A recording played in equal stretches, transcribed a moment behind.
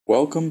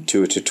Welcome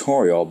to a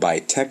tutorial by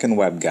Tech and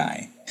Web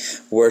Guy,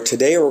 where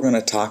today we're going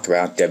to talk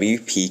about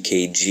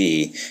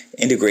WPKG,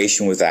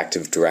 integration with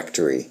Active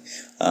Directory.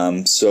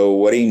 So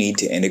what do you need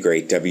to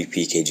integrate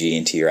WPKG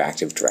into your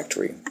Active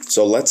Directory?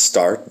 So let's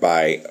start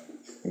by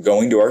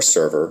going to our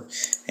server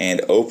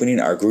and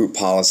opening our Group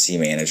Policy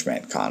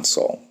Management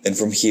console. And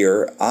from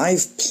here,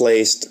 I've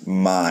placed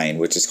mine,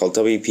 which is called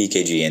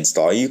WPKG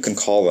install. You can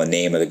call the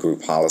name of the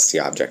group policy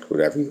object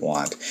whatever you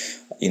want.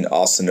 You can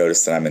also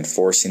notice that I'm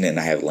enforcing it and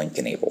I have link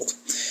enabled.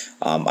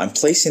 I'm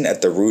placing it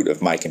at the root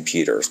of my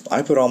computers.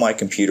 I put all my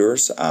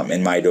computers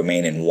in my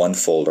domain in one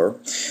folder,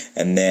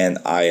 and then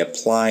I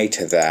apply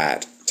to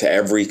that, to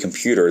every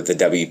computer, the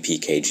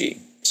WPKG.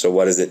 So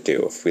what does it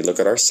do? If we look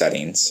at our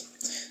settings,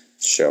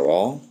 show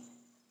all,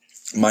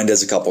 mine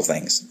does a couple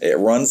things. It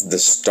runs the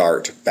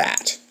start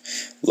bat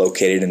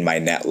located in my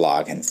net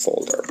login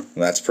folder,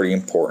 and that's pretty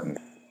important.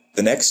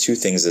 The next two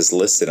things is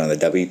listed on the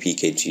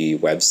WPKG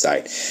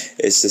website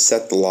is to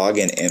set the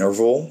login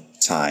interval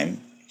time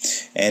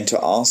and to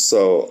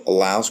also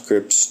allow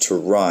scripts to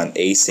run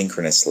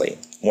asynchronously.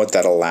 What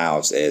that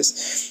allows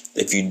is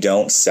if you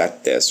don't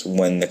set this,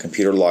 when the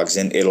computer logs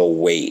in, it'll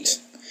wait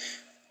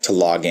to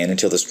log in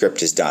until the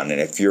script is done. And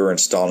if you're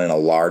installing a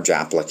large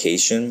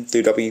application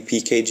through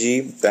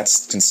WPKG,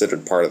 that's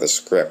considered part of the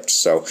script.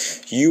 So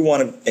you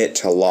want it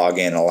to log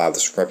in and allow the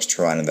scripts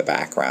to run in the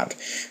background.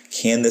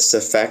 Can this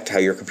affect how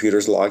your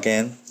computers log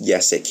in?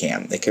 Yes, it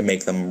can. It can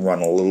make them run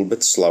a little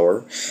bit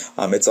slower.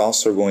 It's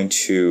also going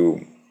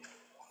to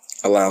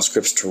allow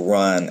scripts to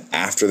run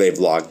after they've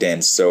logged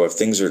in. So if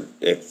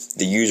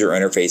the user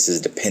interface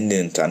is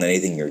dependent on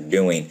anything you're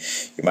doing,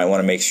 you might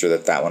want to make sure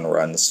that that one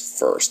runs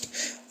first.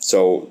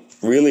 So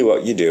really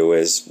what you do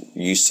is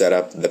you set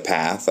up the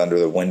path under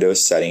the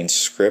Windows settings,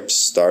 scripts,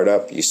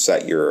 startup, you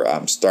set your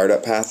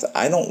startup path.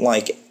 I don't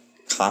like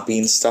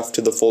copying stuff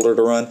to the folder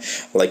to run.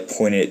 I like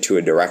pointing it to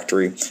a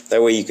directory.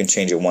 That way you can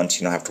change it once,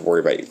 you don't have to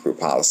worry about your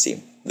group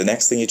policy. The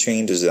next thing you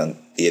change is on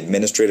the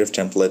administrative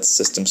templates,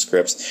 system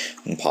scripts,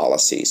 and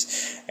policies.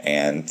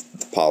 And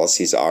the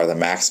policies are the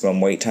maximum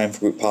wait time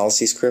for group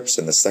policy scripts,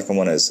 and the second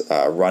one is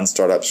run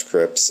startup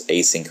scripts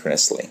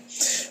asynchronously.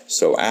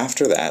 So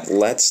after that,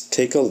 let's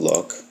take a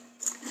look.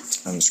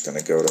 I'm just going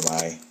to go to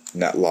my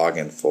net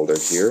login folder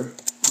here.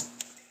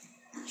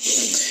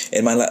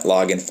 In my net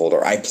login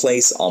folder, I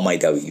place all my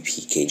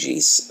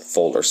WPKGs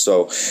folder.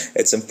 So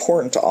it's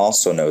important to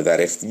also know that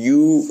if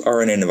you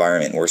are in an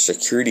environment where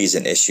security is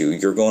an issue,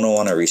 you're going to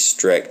want to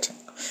restrict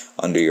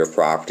under your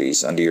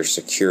properties, under your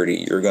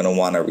security, you're going to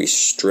want to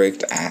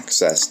restrict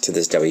access to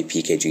this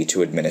WPKG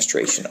to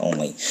administration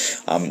only.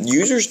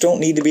 Users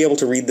don't need to be able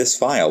to read this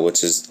file,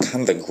 which is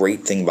kind of the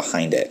great thing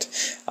behind it,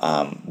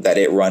 that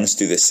it runs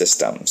through the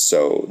system,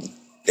 so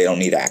they don't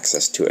need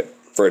access to it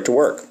for it to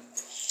work.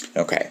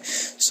 Okay,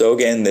 so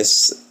again,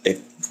 this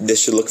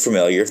should look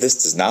familiar. If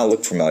this does not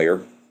look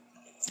familiar,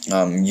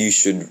 you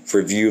should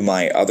review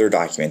my other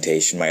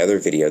documentation, my other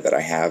video that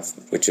I have,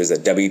 which is a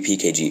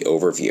WPKG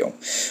overview.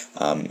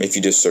 If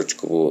you just search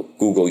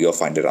Google, you'll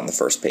find it on the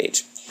first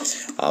page.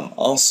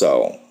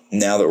 Also,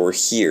 now that we're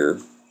here,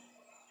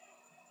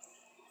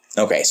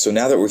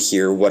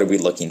 what are we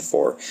looking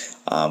for?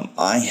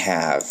 I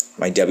have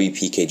my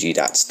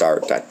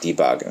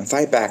WPKG.start.debug. If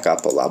I back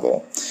up a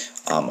level,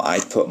 I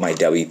put my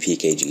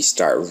WPKG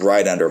start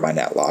right under my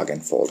net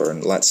login folder,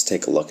 and let's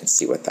take a look and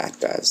see what that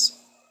does.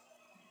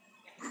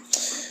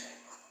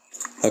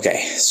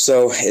 Okay,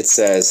 so it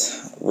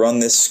says run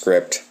this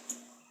script,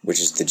 which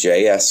is the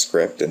JS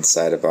script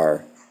inside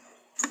our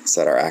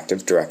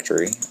Active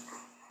Directory,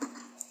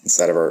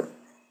 so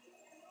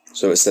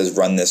it says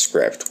run this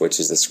script, which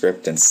is the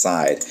script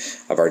inside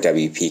of our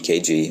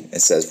WPKG.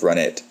 It says run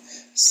it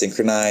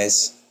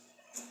synchronize,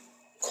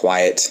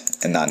 quiet,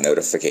 and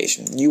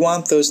non-notification. You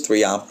want those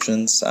three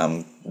options.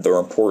 They're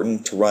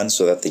important to run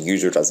so that the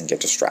user doesn't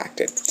get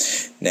distracted.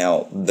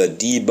 Now, the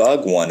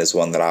debug one is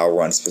one that I'll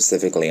run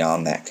specifically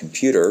on that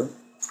computer,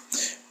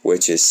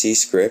 which is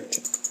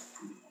cscript,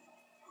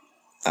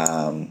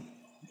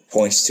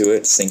 points to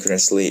it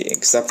synchronously,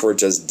 except for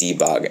just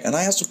debug. And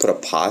I also put a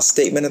pause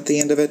statement at the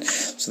end of it,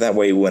 so that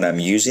way when I'm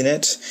using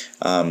it,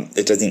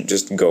 it doesn't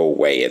just go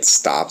away, it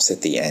stops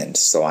at the end,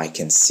 so I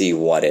can see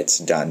what it's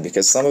done,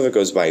 because some of it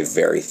goes by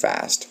very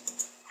fast.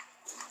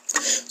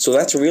 So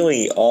that's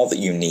really all that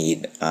you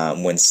need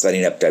when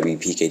setting up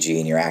WPKG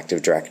in your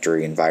Active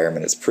Directory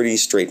environment. It's pretty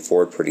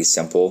straightforward, pretty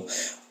simple.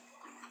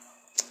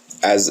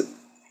 As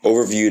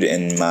overviewed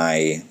in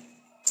my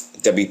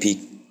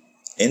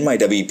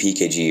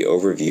WPKG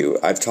overview,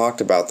 I've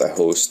talked about the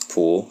host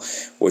pool,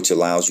 which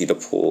allows you to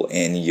pull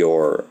in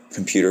your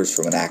computers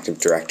from an Active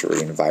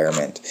Directory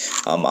environment.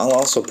 I'll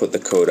also put the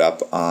code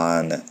up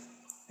on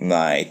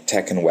my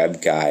Tech and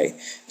Web Guy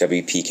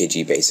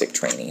WPKG basic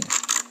training.